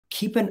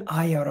keep an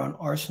eye out on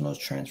Arsenal's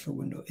transfer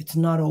window. It's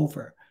not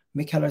over.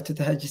 Mikel Arteta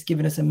has just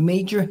given us a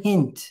major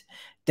hint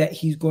that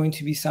he's going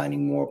to be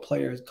signing more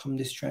players come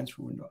this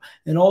transfer window.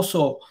 And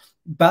also,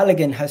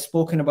 Balogun has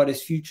spoken about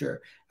his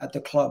future at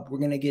the club. We're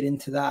going to get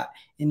into that.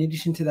 In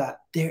addition to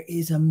that, there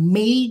is a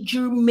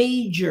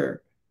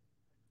major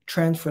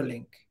transfer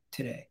link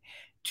today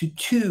to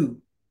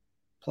two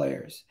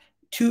players,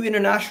 two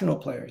international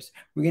players.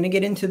 We're going to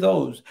get into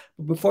those.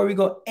 But before we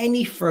go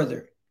any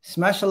further,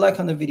 smash a like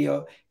on the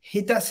video,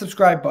 hit that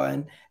subscribe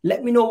button.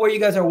 Let me know where you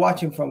guys are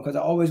watching from, because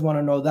I always want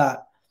to know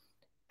that.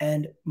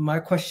 And my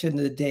question of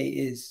the day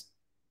is,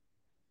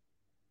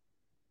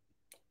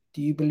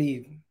 do you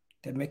believe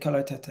that Mikel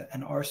Arteta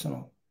and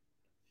Arsenal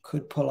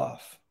could pull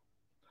off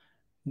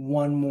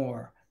one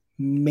more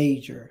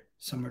major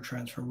summer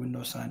transfer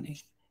window signing?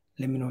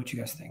 Let me know what you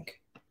guys think.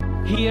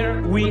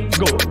 Here we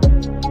go.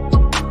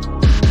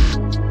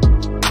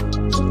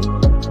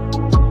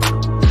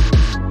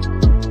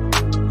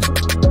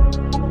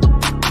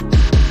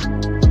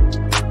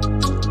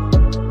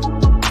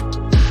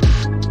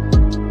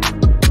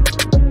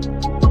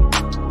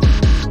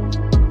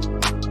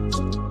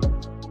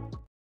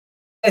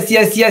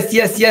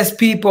 Yes,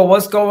 people.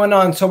 What's going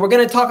on? So we're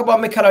going to talk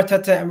about Mikel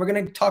Arteta, and we're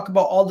going to talk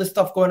about all the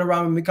stuff going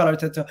around with Mikel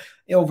Arteta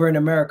over in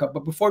America.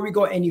 But before we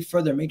go any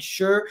further, make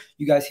sure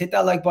you guys hit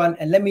that like button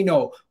and let me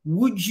know,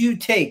 would you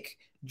take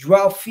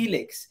Joao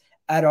Felix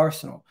at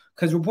Arsenal?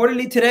 Because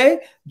reportedly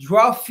today,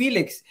 Joao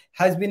Felix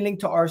has been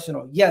linked to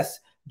Arsenal. Yes,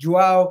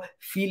 Joao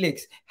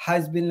Felix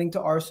has been linked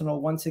to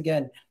Arsenal once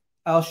again.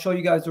 I'll show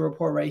you guys the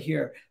report right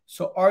here.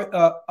 So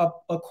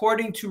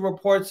according to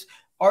reports,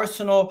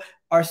 Arsenal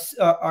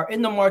are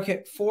in the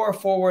market for a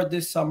forward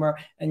this summer,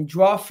 and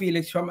Joao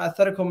Felix from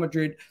Atletico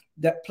Madrid,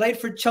 that played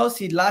for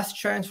Chelsea last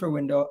transfer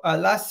window,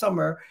 last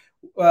summer,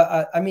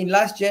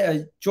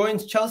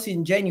 joins Chelsea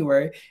in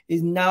January,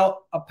 is now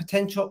a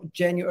potential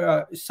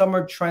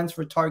summer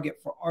transfer target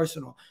for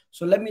Arsenal.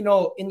 So let me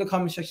know in the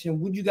comment section,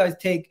 would you guys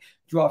take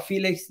Joao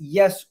Felix,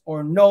 yes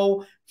or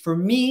no? For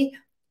me,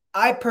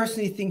 I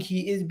personally think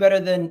he is better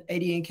than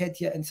Eddie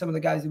Nketiah and some of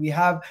the guys that we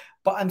have,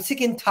 but I'm sick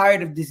and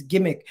tired of this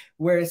gimmick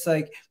where it's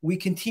like we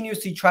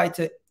continuously try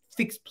to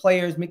fix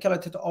players. Mikel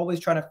Arteta always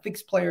trying to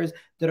fix players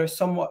that are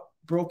somewhat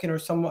broken or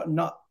somewhat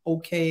not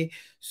okay.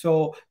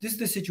 So this is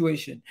the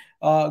situation.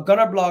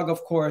 Gunnar Blog,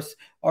 of course,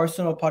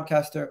 Arsenal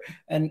podcaster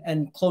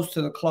and close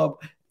to the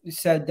club,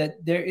 said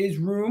that there is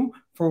room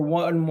for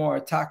one more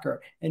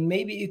attacker, and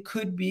maybe it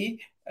could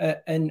be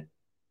an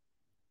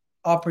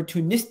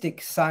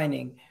opportunistic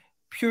signing.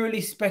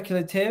 Purely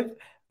speculative,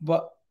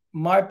 but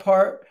my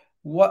part,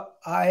 what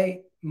I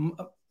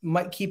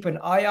might keep an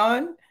eye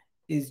on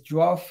is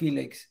Joao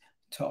Felix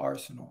to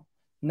Arsenal.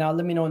 Now,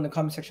 let me know in the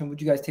comment section,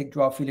 would you guys take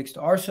Joao Felix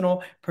to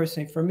Arsenal?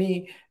 Personally, for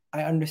me,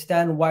 I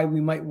understand why we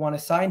might want to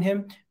sign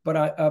him,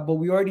 but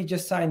we already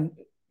just signed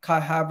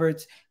Kai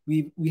Havertz.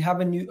 We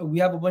have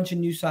a bunch of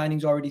new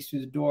signings already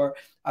through the door.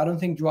 I don't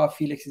think Joao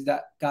Felix is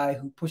that guy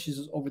who pushes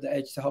us over the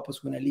edge to help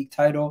us win a league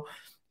title.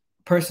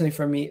 Personally,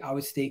 for me, I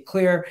would stay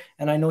clear.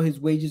 And I know his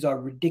wages are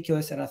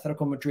ridiculous, and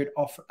Atletico Madrid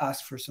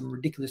asked for some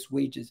ridiculous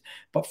wages.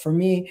 But for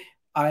me,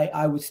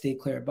 I would stay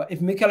clear. But if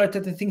Mikel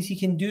Arteta thinks he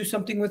can do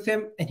something with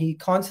him, and he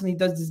constantly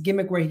does this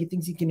gimmick where he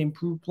thinks he can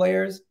improve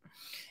players,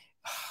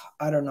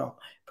 I don't know.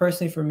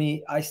 Personally, for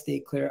me, I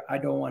stay clear. I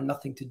don't want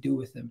nothing to do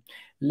with him.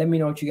 Let me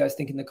know what you guys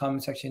think in the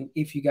comment section.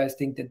 If you guys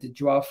think that the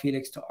Joao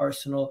Felix to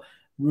Arsenal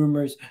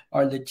rumors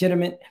are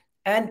legitimate,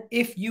 and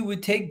if you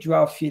would take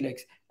Joao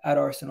Felix at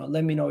Arsenal.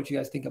 Let me know what you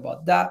guys think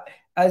about that,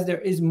 as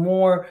there is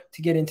more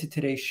to get into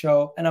today's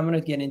show, and I'm going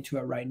to get into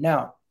it right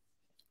now.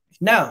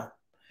 Now,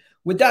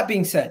 with that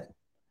being said,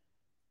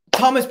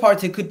 Thomas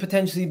Partey could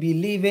potentially be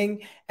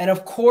leaving, and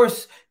of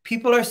course,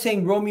 people are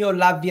saying Romeo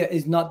Lavia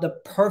is not the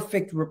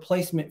perfect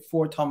replacement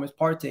for Thomas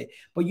Partey.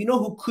 But you know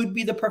who could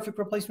be the perfect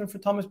replacement for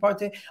Thomas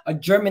Partey? A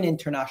German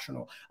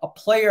international, a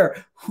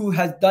player who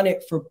has done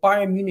it for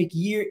Bayern Munich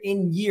year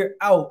in, year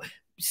out,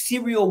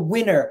 serial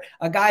winner,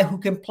 a guy who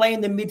can play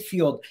in the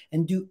midfield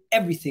and do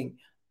everything.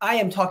 I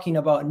am talking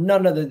about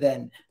none other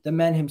than the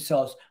man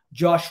himself,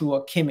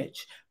 Joshua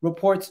Kimmich.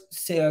 Reports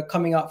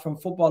coming out from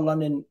Football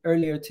London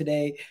earlier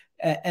today,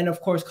 and of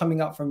course coming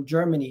out from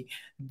Germany,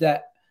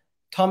 that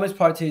Thomas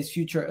Partey's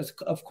future is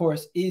of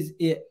course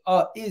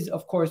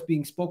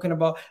being spoken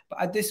about.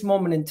 But at this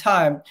moment in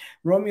time,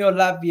 Romeo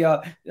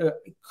Lavia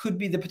could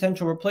be the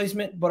potential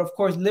replacement. But of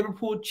course,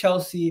 Liverpool,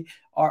 Chelsea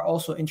are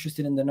also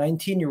interested in the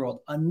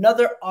 19-year-old.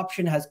 Another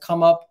option has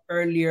come up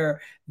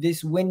earlier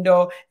this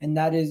window, and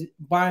that is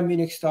Bayern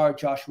Munich star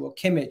Joshua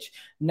Kimmich.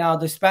 Now,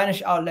 the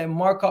Spanish outlet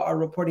Marca are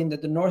reporting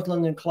that the North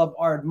London club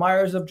are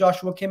admirers of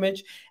Joshua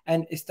Kimmich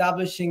and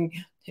establishing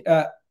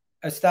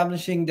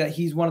that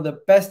he's one of the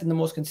best and the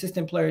most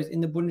consistent players in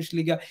the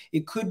Bundesliga.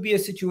 It could be a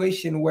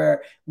situation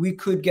where we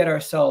could get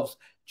ourselves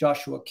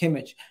Joshua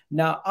Kimmich.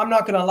 Now, I'm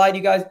not going to lie to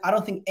you guys. I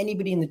don't think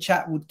anybody in the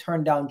chat would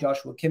turn down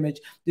Joshua Kimmich.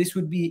 This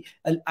would be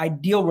an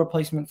ideal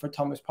replacement for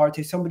Thomas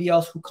Partey, somebody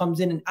else who comes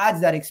in and adds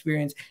that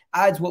experience,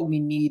 adds what we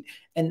need.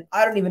 And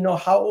I don't even know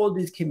how old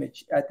is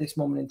Kimmich at this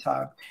moment in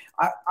time.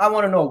 I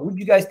want to know, would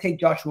you guys take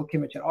Joshua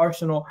Kimmich at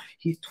Arsenal?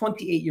 He's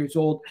 28 years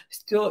old,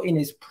 still in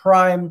his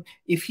prime.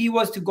 If he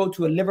was to go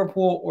to a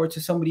Liverpool or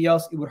to somebody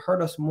else, it would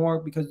hurt us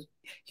more because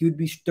he would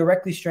be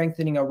directly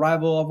strengthening a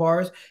rival of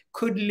ours.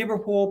 Could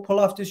Liverpool pull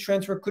off this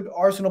transfer? Could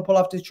Arsenal pull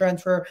off this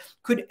transfer?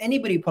 Could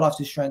anybody pull off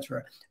this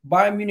transfer?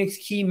 Bayern Munich's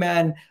key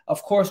man,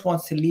 of course,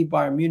 wants to leave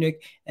Bayern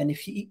Munich. And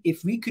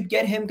if we could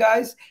get him,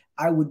 guys,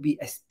 I would be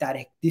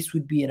ecstatic. This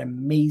would be an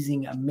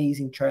amazing,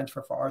 amazing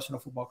transfer for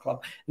Arsenal Football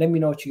Club. Let me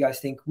know what you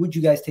guys think. Would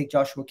you guys take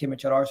Joshua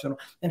Kimmich at Arsenal?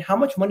 And how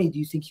much money do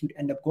you think he would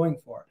end up going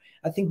for?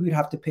 I think we'd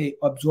have to pay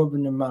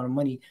absorbent amount of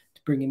money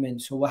to bring him in.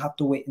 So we'll have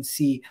to wait and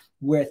see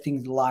where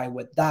things lie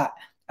with that.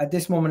 At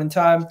this moment in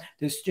time,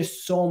 there's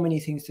just so many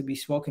things to be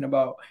spoken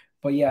about.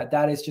 But yeah,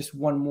 that is just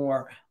one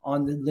more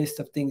on the list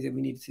of things that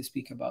we needed to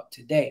speak about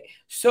today.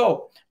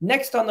 So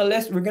next on the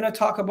list, we're going to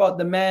talk about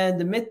the man,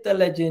 the myth, the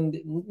legend,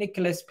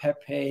 Nicolas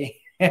Pépé.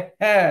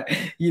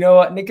 You know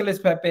what? Nicolas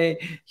Pépé,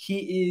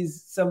 he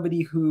is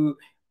somebody who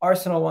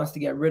Arsenal wants to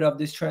get rid of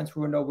this transfer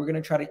window. We're going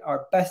to try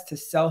our best to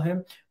sell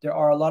him. There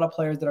are a lot of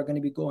players that are going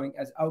to be going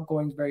as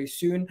outgoings very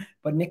soon,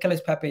 but Nicolas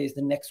Pépé is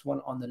the next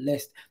one on the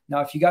list. Now,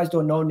 if you guys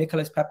don't know,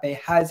 Nicolas Pépé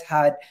has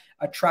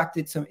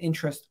attracted some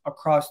interest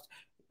across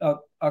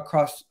the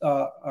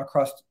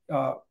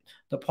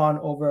pond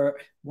over,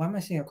 why am I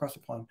saying across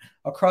the pond?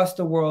 Across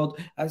the world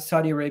at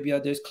Saudi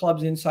Arabia. There's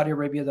clubs in Saudi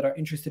Arabia that are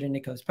interested in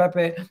Nicolas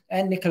Pépé,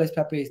 and Nicolas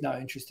Pépé is now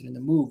interested in the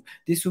move.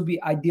 This would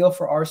be ideal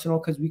for Arsenal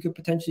because we could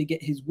potentially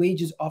get his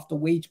wages off the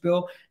wage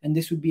bill, and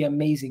this would be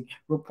amazing.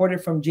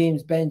 Reported from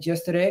James Bench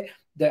yesterday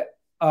that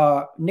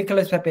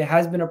Nicolas Pépé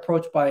has been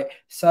approached by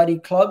Saudi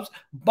clubs,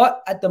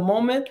 but at the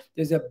moment,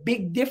 there's a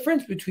big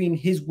difference between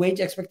his wage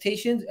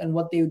expectations and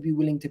what they would be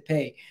willing to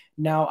pay.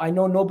 Now, I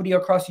know nobody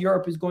across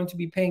Europe is going to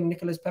be paying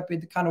Nicolas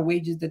Pépé the kind of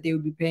wages that they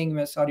would be paying him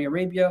at Saudi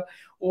Arabia,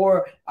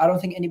 or I don't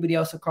think anybody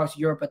else across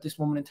Europe at this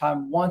moment in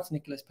time wants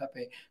Nicolas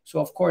Pépé. So,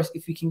 of course,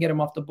 if we can get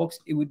him off the books,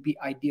 it would be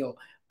ideal.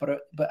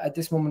 But at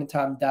this moment in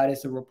time, that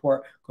is the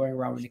report going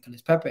around with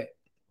Nicolas Pépé.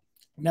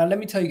 Now, let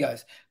me tell you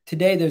guys,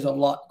 today there's a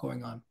lot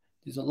going on.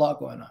 There's a lot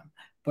going on.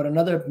 But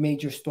another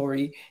major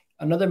story is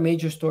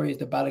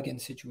the Balogun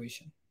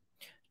situation.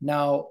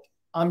 Now,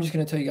 I'm just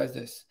going to tell you guys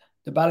this.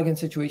 The Balogun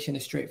situation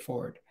is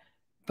straightforward.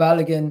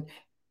 Balogun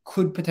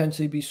could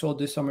potentially be sold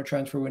this summer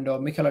transfer window.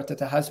 Mikel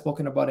Arteta has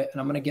spoken about it, and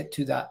I'm going to get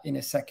to that in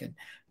a second.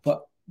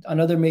 But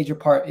another major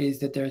part is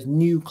that there's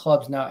new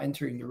clubs now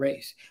entering the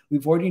race.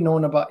 We've already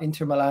known about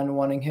Inter Milan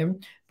wanting him,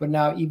 but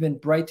now even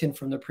Brighton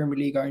from the Premier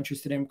League are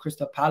interested in him.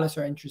 Crystal Palace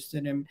are interested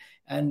in him.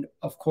 And,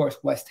 of course,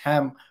 West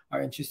Ham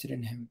are interested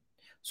in him.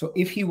 So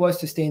if he was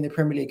to stay in the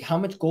Premier League, how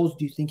much goals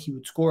do you think he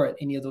would score at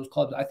any of those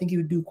clubs? I think he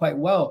would do quite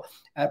well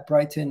at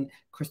Brighton,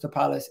 Crystal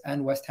Palace,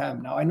 and West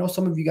Ham. Now, I know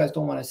some of you guys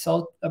don't want to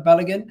sell a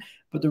Balogun,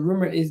 but the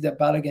rumor is that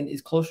Balogun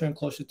is closer and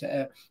closer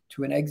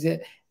to an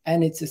exit.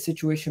 And it's a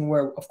situation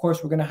where, of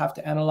course, we're going to have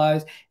to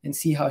analyze and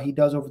see how he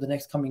does over the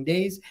next coming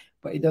days.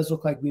 But it does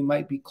look like we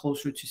might be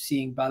closer to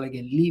seeing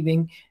Balogun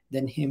leaving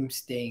than him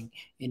staying,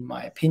 in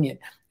my opinion.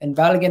 And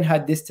Balogun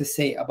had this to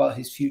say about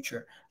his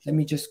future. Let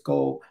me just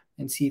go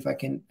and see if I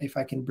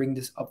can bring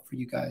this up for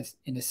you guys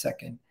in a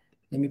second.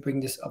 Let me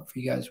bring this up for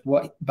you guys,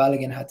 what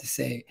Balogun had to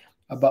say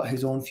about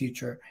his own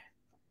future.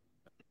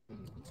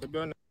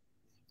 Let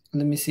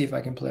me see if I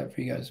can play it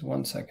for you guys.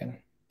 1 second.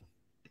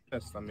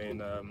 Yes, I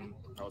mean, I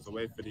was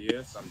away for the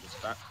year, so I'm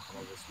just back. I'm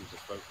obviously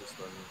just focused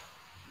on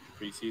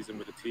pre-season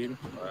with the team.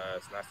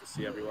 It's nice to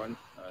see everyone,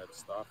 the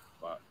staff,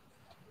 but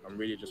I'm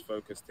really just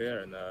focused here,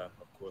 and of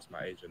course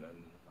my agent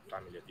and my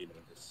family are dealing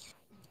with this.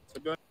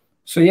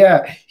 So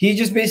yeah, he's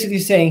just basically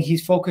saying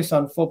he's focused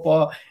on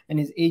football, and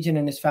his agent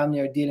and his family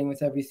are dealing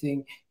with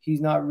everything.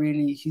 He's not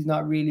really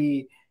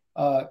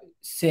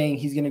saying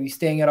he's going to be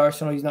staying at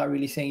Arsenal. He's not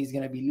really saying he's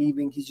going to be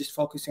leaving. He's just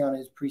focusing on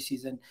his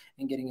preseason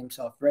and getting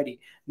himself ready.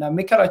 Now,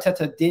 Mikel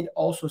Arteta did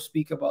also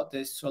speak about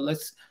this. So let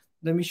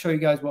me show you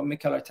guys what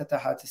Mikel Arteta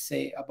had to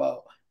say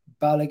about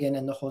Balogun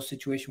and the whole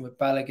situation with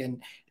Balogun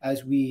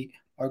as we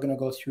are going to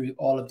go through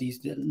all of these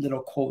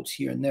little quotes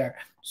here and there.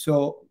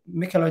 So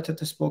Mikel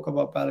Arteta spoke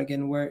about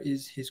Balogun. Where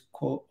is his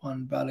quote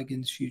on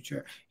Balogun's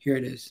future? Here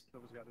it is.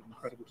 Obviously had an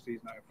incredible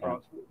season out in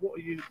France. What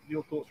are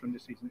your thoughts from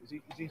this season? Is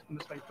he going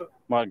to stay put?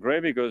 Well,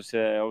 great, because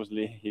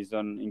obviously he's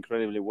done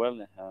incredibly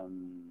well.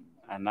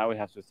 And now we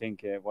have to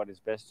think what is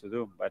best to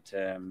do. But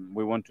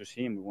we want to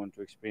see him. We want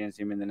to experience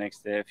him in the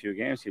next few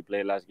games. He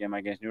played last game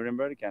against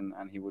Nuremberg, and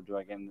he will do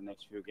again the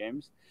next few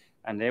games.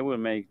 And they will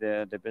make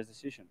the best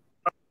decision.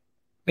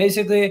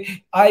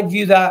 Basically, I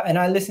view that and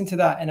I listen to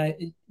that,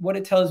 and what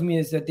it tells me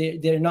is that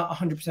they're not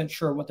 100%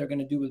 sure what they're going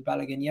to do with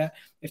Balogun yet,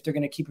 if they're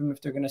going to keep him,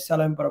 if they're going to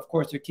sell him. But of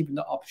course, they're keeping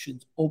the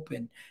options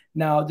open.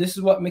 Now, this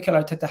is what Mikel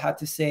Arteta had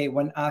to say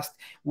when asked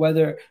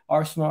whether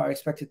Arsenal are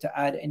expected to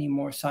add any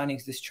more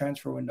signings this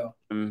transfer window.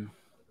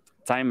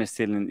 time is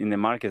still in the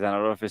market, and a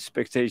lot of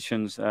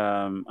expectations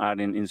are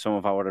in some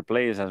of our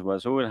players as well.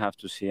 So we'll have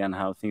to see and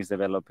how things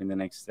develop in the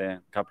next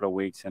couple of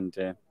weeks. And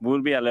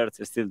we'll be alert.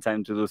 There's still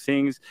time to do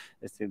things.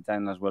 There's still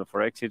time as well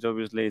for exit,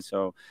 obviously.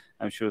 So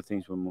I'm sure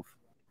things will move.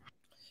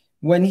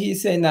 When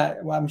he's saying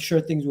that, well, I'm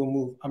sure things will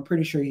move, I'm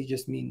pretty sure he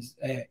just means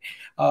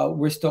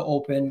we're still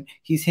open.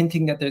 He's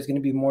hinting that there's going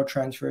to be more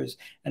transfers,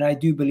 and I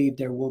do believe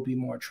there will be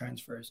more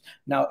transfers.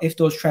 Now, if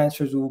those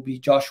transfers will be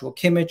Joshua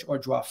Kimmich or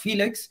Joao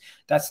Felix,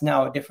 that's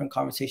now a different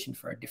conversation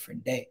for a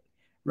different day,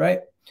 right?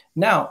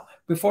 Now,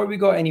 before we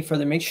go any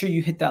further, make sure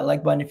you hit that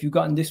like button. If you've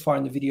gotten this far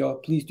in the video,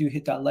 please do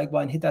hit that like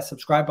button, hit that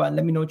subscribe button.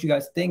 Let me know what you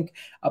guys think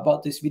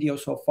about this video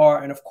so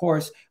far. And of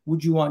course,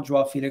 would you want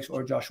Joao Felix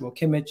or Joshua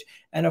Kimmich?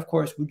 And of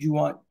course, would you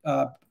want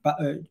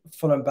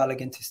Folarin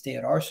Balogun to stay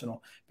at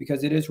Arsenal?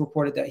 Because it is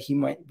reported that he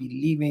might be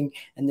leaving,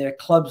 and there are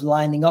clubs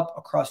lining up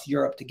across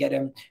Europe to get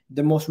him.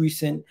 The most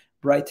recent,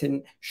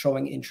 Brighton,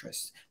 showing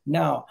interest.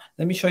 Now,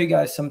 let me show you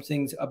guys some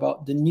things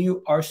about the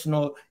new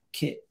Arsenal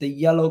kit. The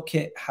yellow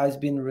kit has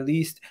been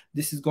released.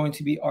 This is going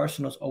to be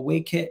Arsenal's away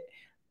kit.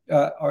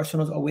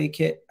 Arsenal's away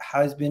kit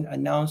has been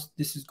announced.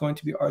 This is going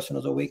to be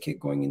Arsenal's away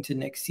kit going into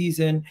next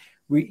season.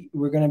 We're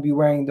going to be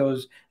wearing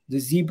the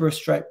zebra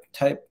stripe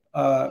type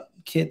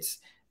kits.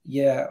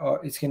 Yeah,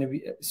 or it's going to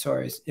be,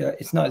 sorry,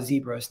 it's not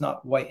zebra. It's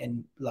not white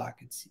and black.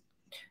 It's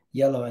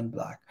yellow and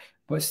black.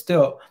 But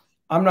still,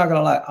 I'm not going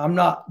to lie, I'm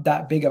not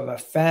that big of a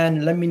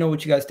fan. Let me know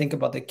what you guys think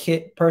about the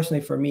kit.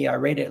 Personally, for me, I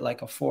rate it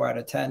like a 4 out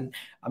of 10.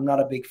 I'm not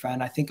a big fan.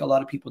 I think a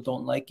lot of people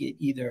don't like it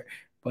either.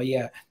 But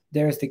yeah,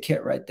 there's the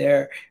kit right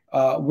there.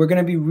 We're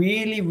going to be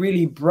really,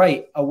 really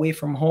bright away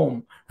from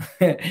home.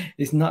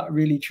 It's not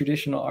really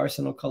traditional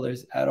Arsenal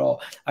colors at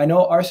all. I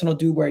know Arsenal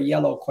do wear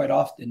yellow quite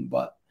often,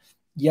 but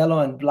yellow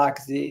and black,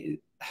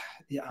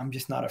 yeah, I'm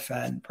just not a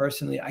fan.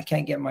 Personally, I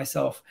can't get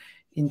myself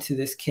into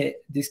this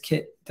kit. This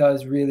kit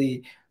does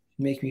really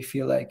make me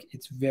feel like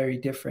it's very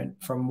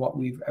different from what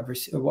we've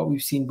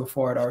seen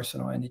before at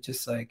Arsenal. And it's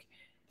just like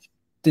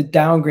the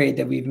downgrade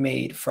that we've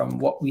made from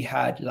what we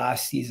had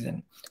last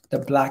season, the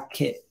black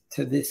kit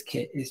to this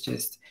kit is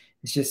just,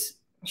 it's just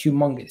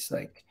humongous.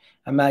 Like,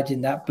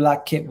 imagine that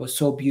black kit was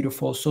so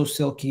beautiful, so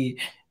silky.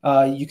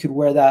 You could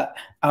wear that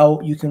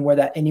out. You can wear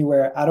that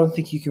anywhere. I don't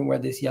think you can wear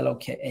this yellow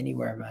kit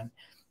anywhere, man.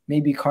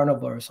 Maybe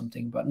Carnival or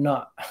something, but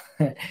not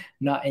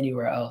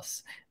anywhere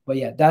else. But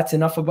yeah, that's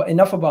enough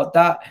about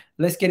that.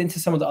 Let's get into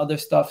some of the other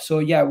stuff. So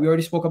yeah, we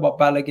already spoke about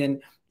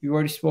Balogun. We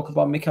already spoke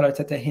about Mikel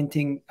Arteta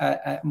hinting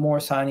at more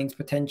signings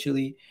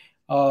potentially.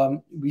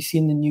 We've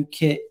seen the new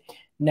kit.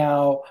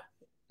 Now,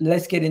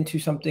 let's get into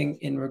something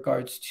in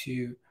regards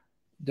to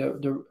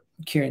the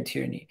Kieran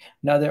Tierney.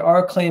 Now, there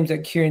are claims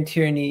that Kieran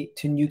Tierney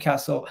to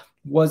Newcastle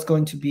was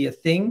going to be a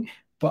thing,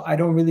 but I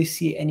don't really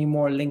see any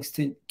more links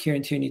to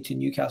Kieran Tierney to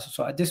Newcastle.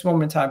 So at this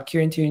moment in time,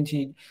 Kieran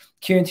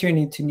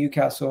Tierney to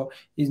Newcastle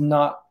is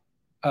not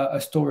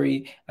a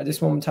story. At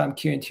this moment in time,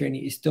 Kieran Tierney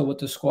is still with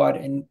the squad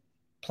and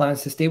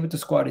plans to stay with the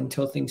squad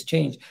until things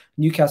change.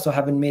 Newcastle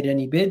haven't made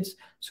any bids,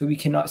 so we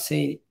cannot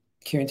say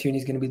Kieran Tierney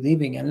is going to be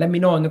leaving. And let me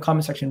know in the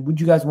comment section, would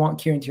you guys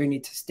want Kieran Tierney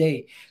to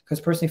stay? Because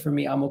personally for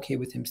me, I'm okay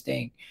with him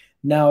staying.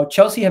 Now,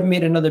 Chelsea have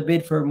made another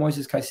bid for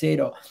Moises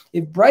Caicedo.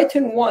 If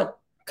Brighton want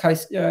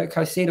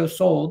Caicedo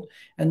sold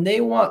and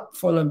they want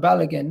Folarin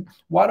Balogun,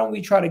 why don't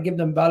we try to give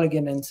them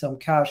Balogun and some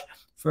cash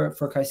for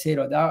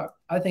Caicedo?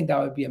 I think that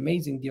would be an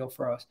amazing deal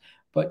for us.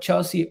 But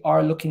Chelsea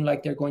are looking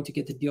like they're going to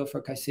get the deal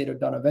for Caicedo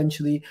done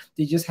eventually.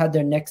 They just had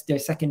their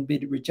second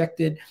bid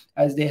rejected,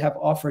 as they have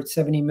offered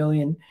 70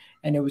 million,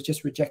 and it was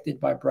just rejected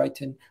by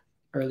Brighton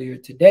earlier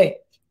today.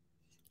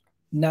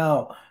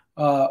 Now,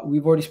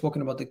 we've already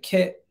spoken about the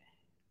kit.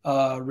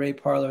 Ray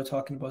Parlour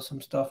talking about some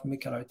stuff.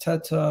 Mikel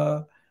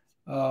Arteta.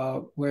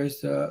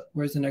 Where's the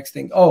next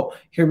thing? Oh,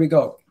 here we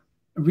go.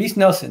 Reiss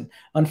Nelson.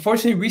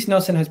 Unfortunately, Reiss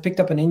Nelson has picked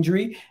up an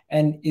injury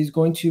and is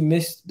going to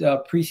miss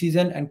the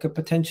preseason and could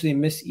potentially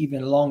miss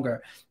even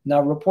longer.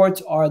 Now,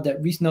 reports are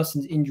that Reiss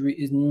Nelson's injury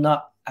is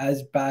not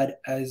as bad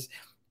as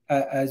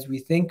we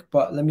think,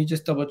 but let me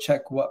just double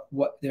check what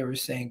they were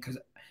saying, because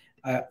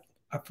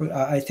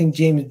I think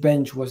James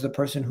Bench was the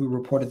person who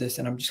reported this,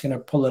 and I'm just going to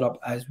pull it up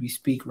as we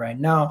speak right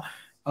now.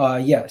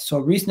 Yeah, so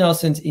Reiss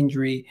Nelson's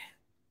injury,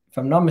 if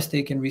I'm not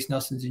mistaken, Reiss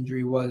Nelson's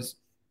injury was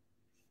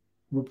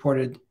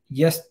reported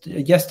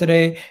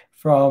yesterday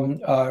from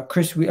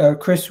Chris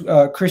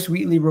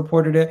Wheatley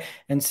reported it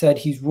and said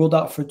he's ruled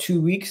out for 2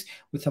 weeks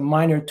with a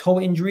minor toe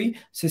injury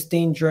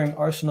sustained during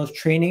Arsenal's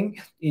training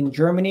in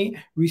Germany.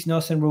 Reiss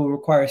Nelson will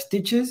require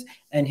stitches,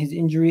 and his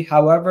injury,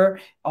 however,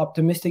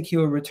 optimistic he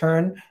will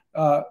return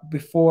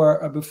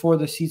before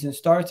the season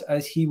starts,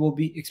 as he will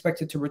be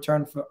expected to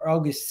return for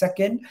August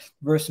 2nd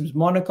versus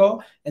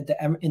Monaco in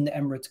the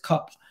Emirates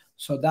Cup.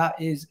 So that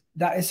is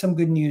some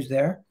good news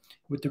there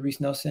with the Reiss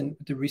Nelson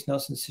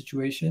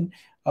situation.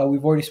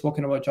 We've already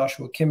spoken about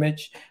Joshua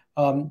Kimmich.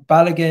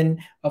 Balogun,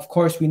 of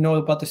course, we know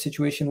about the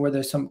situation where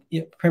there's some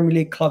Premier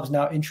League clubs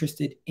now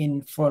interested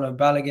in Folarin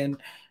Balogun.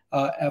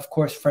 Of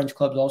course, French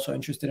clubs also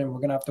interested in. We're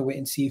going to have to wait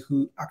and see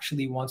who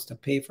actually wants to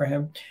pay for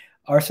him.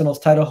 Arsenal's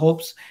title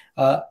hopes.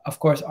 Of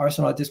course,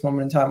 Arsenal at this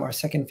moment in time are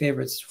second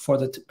favorites for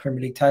the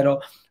Premier League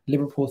title.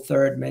 Liverpool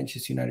third,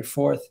 Manchester United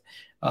fourth.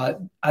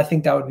 I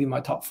think that would be my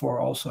top four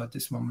also at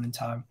this moment in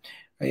time,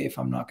 if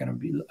I'm not going to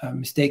be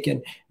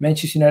mistaken.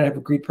 Manchester United have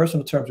agreed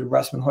personal terms with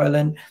Rasmus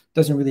Højlund.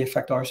 Doesn't really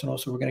affect Arsenal,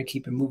 so we're going to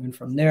keep it moving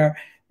from there.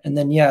 And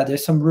then, yeah,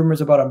 there's some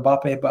rumors about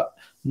Mbappe, but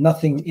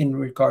nothing in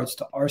regards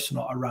to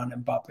Arsenal around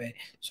Mbappe.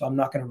 So I'm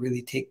not going to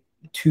really take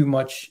too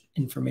much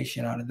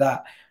information out of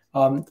that.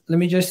 Let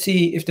me just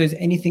see if there's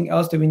anything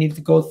else that we need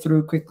to go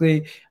through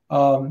quickly.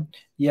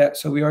 Yeah,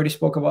 so we already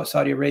spoke about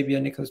Saudi Arabia,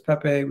 Nicolas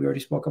Pépé. We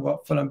already spoke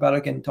about Folarin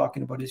Balogun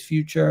talking about his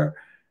future.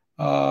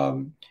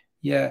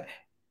 Yeah,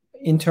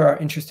 Inter are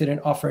interested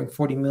in offering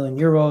 40 million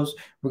euros.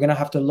 We're going to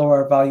have to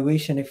lower our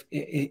valuation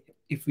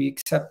if we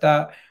accept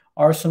that.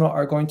 Arsenal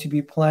are going to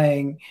be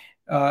playing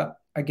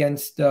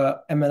against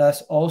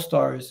MLS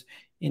All-Stars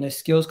in a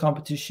skills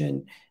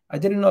competition. I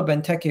didn't know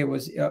Benteke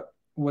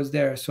was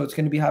there, so it's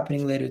going to be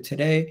happening later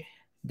today.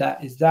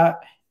 That is that.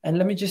 And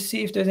let me just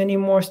see if there's any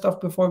more stuff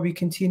before we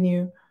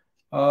continue.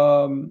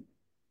 Could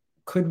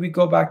we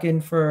go back in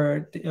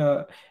for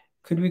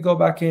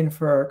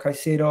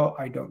Caicedo?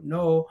 I don't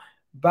know.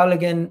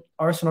 Balogun,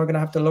 Arsenal are going to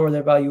have to lower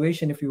their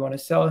valuation if we want to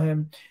sell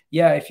him.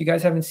 Yeah, if you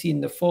guys haven't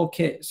seen the full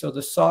kit, so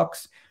the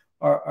socks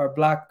are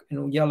black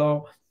and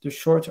yellow, the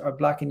shorts are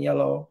black and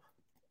yellow,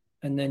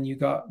 and then you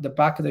got the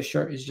back of the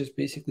shirt is just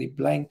basically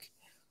blank,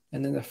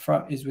 and then the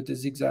front is with the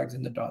zigzags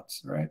and the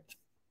dots, right?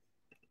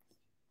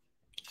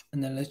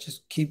 And then let's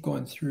just keep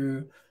going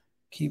through.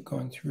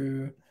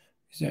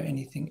 Is there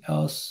anything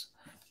else?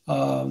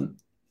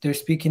 They're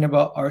speaking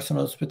about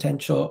Arsenal's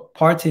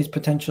Partey's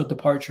potential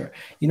departure.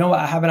 You know what?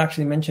 I haven't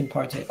actually mentioned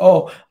Partey.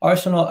 Oh,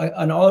 Arsenal,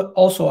 and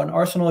also an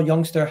Arsenal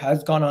youngster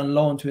has gone on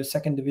loan to a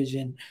second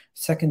division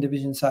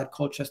side,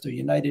 Colchester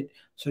United.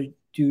 So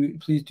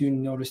please do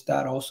notice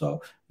that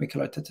also. Mikel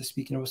Arteta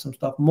speaking about some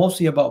stuff,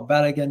 mostly about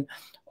Balogun.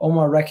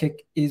 Omar Rekik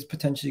is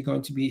potentially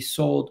going to be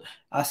sold.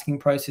 Asking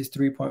price is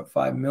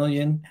 3.5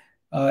 million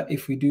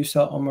if we do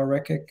sell Omar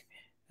Rekik.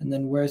 And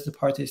then where's the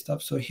Partey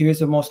stuff? So here's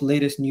the most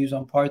latest news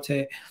on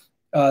Partey.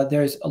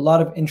 There's a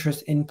lot of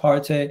interest in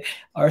Partey.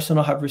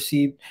 Arsenal have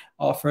received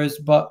offers,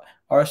 but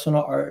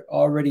Arsenal are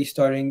already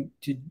starting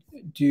to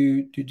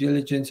do due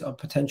diligence on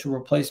potential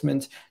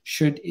replacements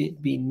should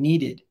it be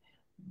needed.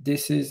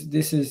 This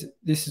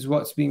is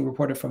what's being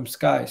reported from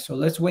Sky. So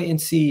let's wait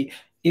and see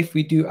if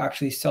we do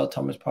actually sell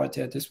Thomas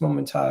Partey. At this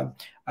moment in time,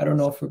 I don't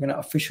know if we're going to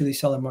officially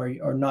sell him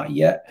or not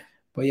yet.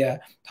 But yeah,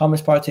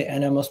 Thomas Partey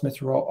and Emil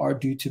Smith-Rowe are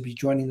due to be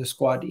joining the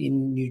squad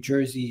in New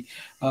Jersey,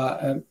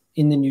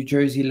 in the New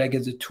Jersey leg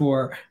of the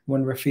tour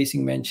when we're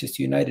facing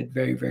Manchester United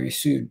very, very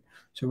soon.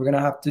 So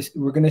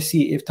we're gonna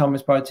see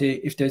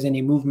if there's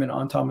any movement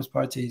on Thomas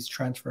Partey's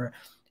transfer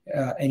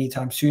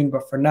anytime soon.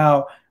 But for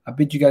now, I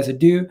bid you guys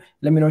adieu.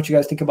 Let me know what you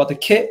guys think about the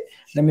kit.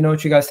 Let me know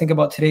what you guys think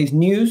about today's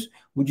news.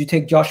 Would you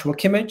take Joshua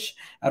Kimmich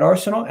at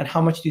Arsenal, and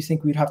how much do you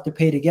think we'd have to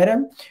pay to get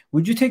him?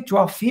 Would you take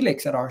Joao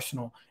Felix at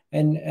Arsenal?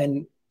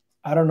 And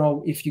I don't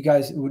know if you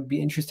guys would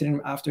be interested in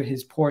him after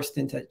his poor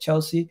stint at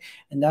Chelsea.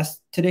 And that's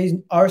today's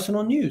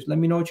Arsenal news. Let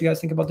me know what you guys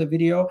think about the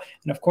video.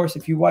 And of course,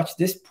 if you watch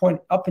this point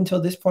up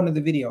until this point of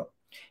the video,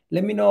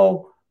 let me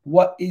know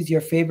what is your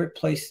favorite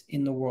place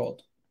in the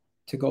world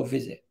to go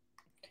visit.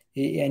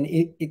 And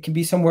it can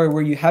be somewhere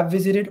where you have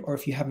visited or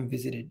if you haven't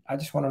visited. I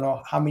just want to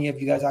know how many of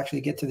you guys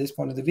actually get to this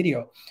point of the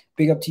video.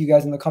 Big up to you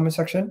guys in the comment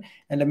section.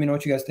 And let me know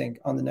what you guys think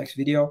on the next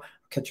video.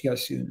 I'll catch you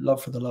guys soon.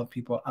 Love for the love,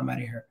 people. I'm out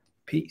of here.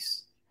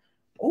 Peace.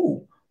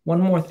 Oh,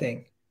 one more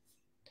thing.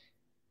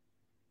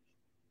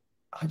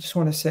 I just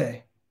want to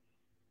say,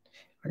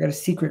 I got a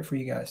secret for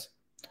you guys.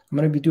 I'm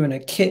going to be doing a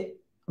kit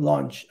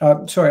launch.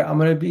 I'm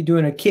going to be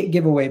doing a kit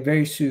giveaway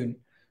very soon.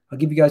 I'll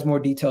give you guys more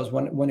details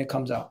when it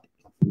comes out.